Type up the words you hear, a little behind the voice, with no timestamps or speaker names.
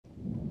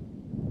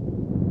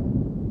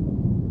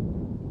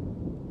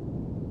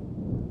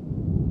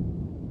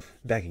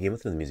Back again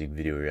with another music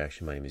video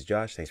reaction. My name is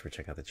Josh. Thanks for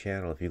checking out the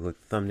channel. If you look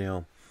at the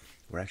thumbnail,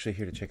 we're actually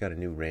here to check out a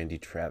new Randy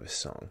Travis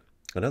song.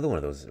 Another one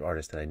of those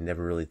artists that I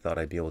never really thought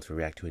I'd be able to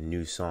react to a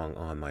new song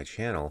on my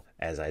channel,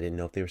 as I didn't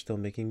know if they were still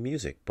making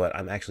music. But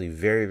I'm actually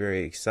very,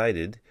 very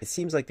excited. It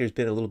seems like there's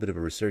been a little bit of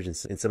a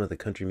resurgence in some of the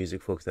country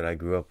music folks that I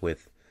grew up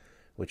with,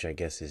 which I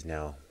guess is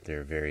now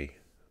their very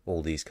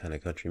oldies kind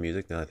of country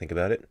music, now that I think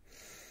about it.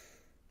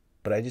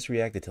 But I just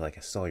reacted to like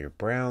a Sawyer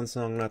Brown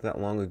song not that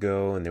long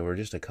ago, and there were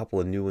just a couple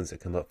of new ones that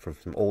come up from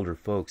some older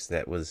folks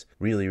that was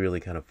really, really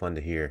kind of fun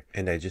to hear.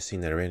 And I just seen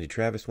that a Randy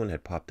Travis one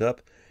had popped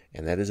up,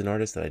 and that is an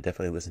artist that I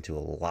definitely listened to a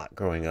lot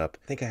growing up.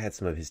 I think I had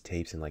some of his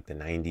tapes in like the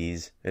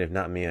 90s, and if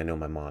not me, I know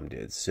my mom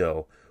did.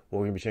 So what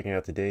we're going to be checking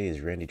out today is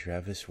Randy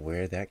Travis,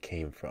 Where That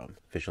Came From.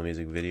 Official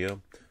music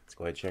video. Let's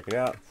go ahead and check it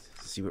out,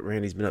 see what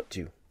Randy's been up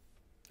to.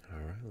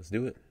 Alright, let's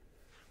do it.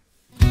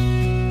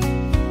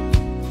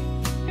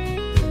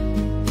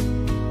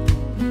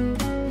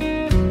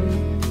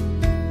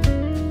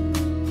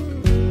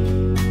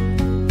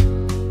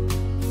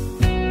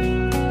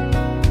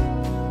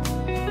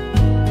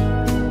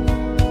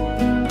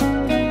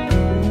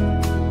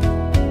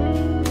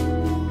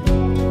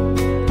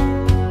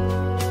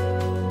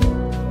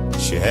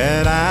 She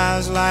had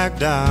eyes like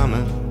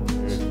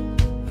diamonds,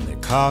 and they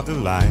caught the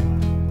light.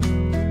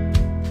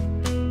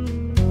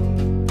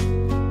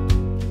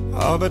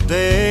 Oh, but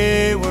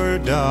they were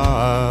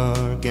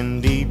dark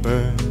and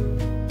deeper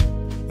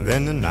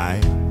than the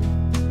night.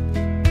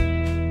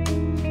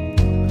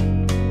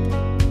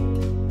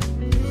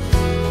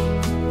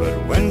 But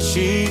when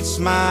she'd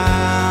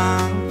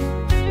smile,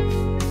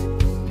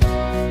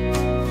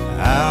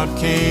 out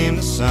came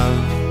the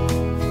sun.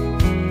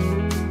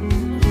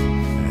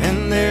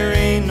 And there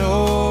ain't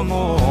no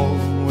more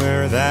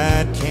where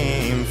that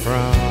came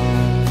from.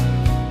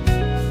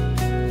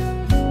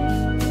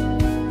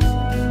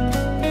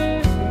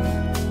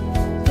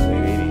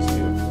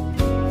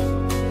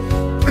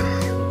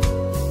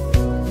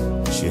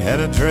 She had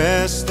a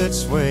dress that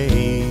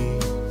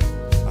swayed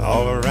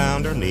all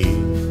around her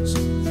knees,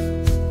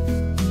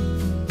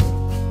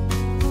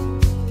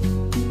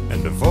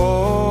 and a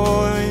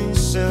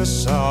voice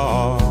as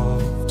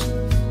soft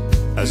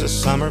as a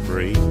summer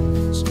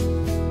breeze.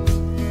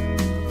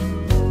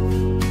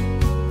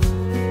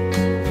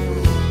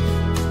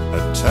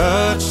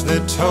 Touch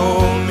that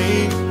told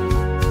me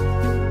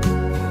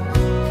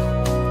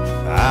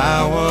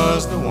I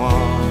was the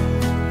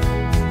one,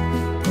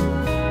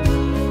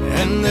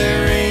 and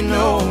there ain't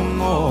no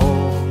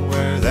more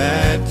where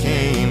that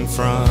came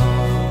from.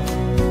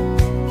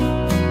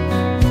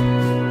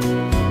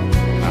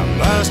 I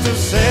must have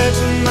said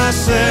to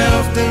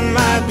myself there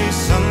might be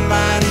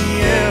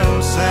somebody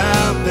else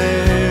out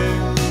there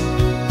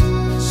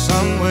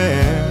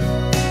somewhere.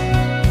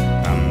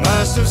 I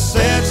must have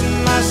said to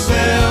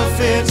myself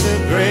it's a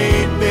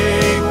great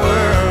big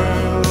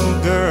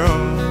world,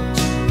 girls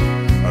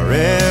are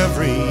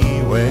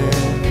everywhere.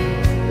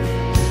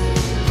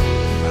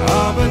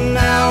 Oh, but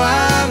now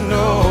I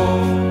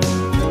know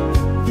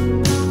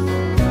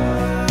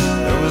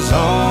there was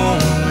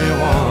only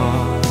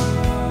one,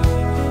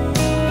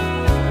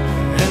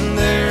 and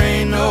there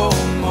ain't no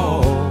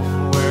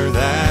more where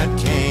that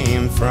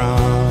came from.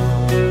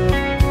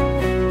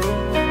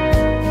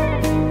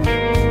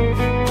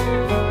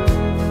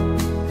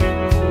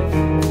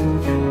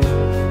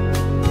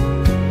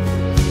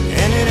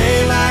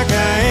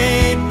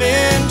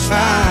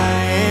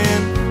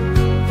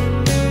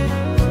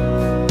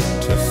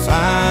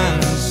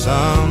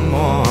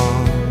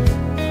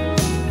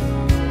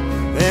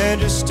 There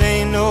just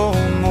ain't no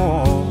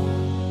more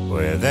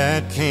where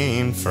that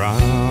came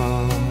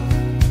from.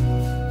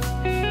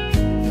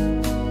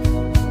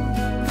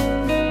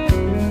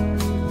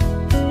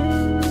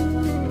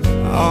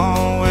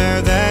 Oh,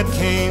 where that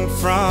came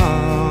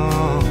from.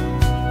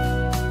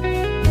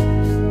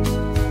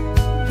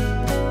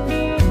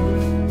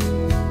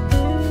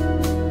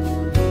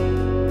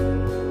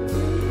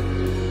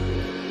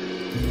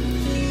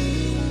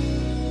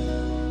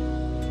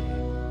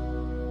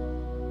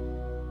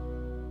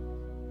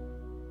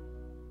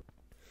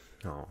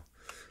 Oh,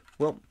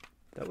 well,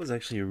 that was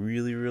actually a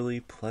really, really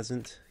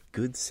pleasant,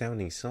 good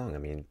sounding song. I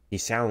mean, he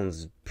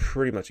sounds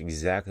pretty much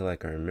exactly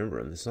like I remember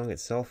him. The song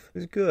itself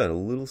is good, a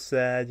little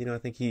sad. You know, I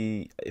think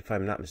he, if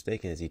I'm not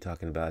mistaken, is he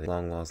talking about a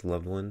long lost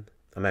loved one?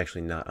 I'm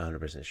actually not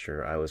 100%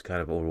 sure. I was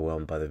kind of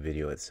overwhelmed by the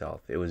video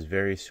itself. It was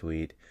very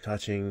sweet,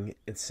 touching,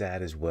 and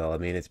sad as well. I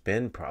mean, it's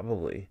been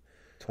probably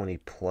 20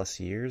 plus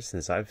years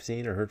since I've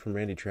seen or heard from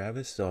Randy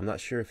Travis, so I'm not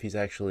sure if he's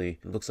actually,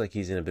 it looks like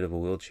he's in a bit of a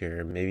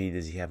wheelchair. Maybe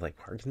does he have like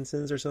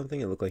Parkinson's or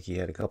something? It looked like he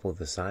had a couple of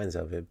the signs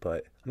of it,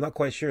 but I'm not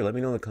quite sure. Let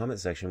me know in the comment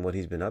section what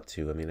he's been up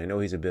to. I mean, I know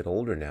he's a bit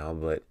older now,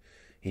 but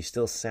he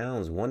still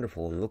sounds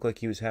wonderful and looked like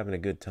he was having a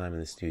good time in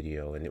the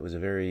studio, and it was a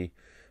very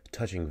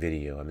touching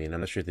video. I mean,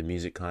 I'm not sure if the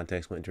music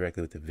context went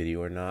directly with the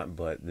video or not,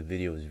 but the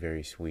video is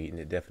very sweet,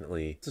 and it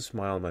definitely puts a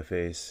smile on my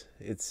face.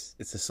 It's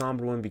a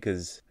somber one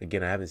because,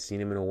 again, I haven't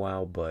seen him in a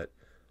while, but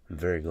I'm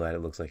very glad it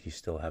looks like he's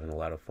still having a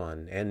lot of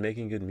fun and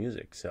making good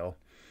music. So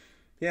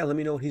Yeah, let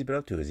me know what he's been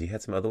up to. Has he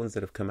had some other ones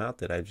that have come out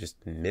that I've just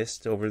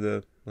missed over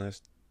the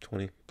last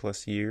 20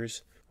 plus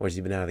years? Or has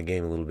he been out of the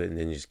game a little bit and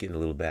then just getting a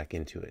little back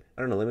into it?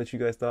 I don't know. Let me know what you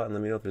guys thought, and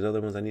let me know if there's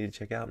other ones I need to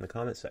check out in the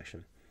comment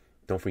section.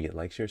 Don't forget,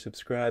 like, share,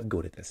 subscribe.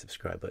 Go hit that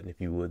subscribe button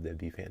if you would. That'd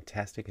be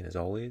fantastic. And as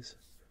always,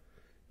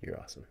 you're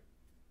awesome.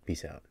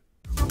 Peace out.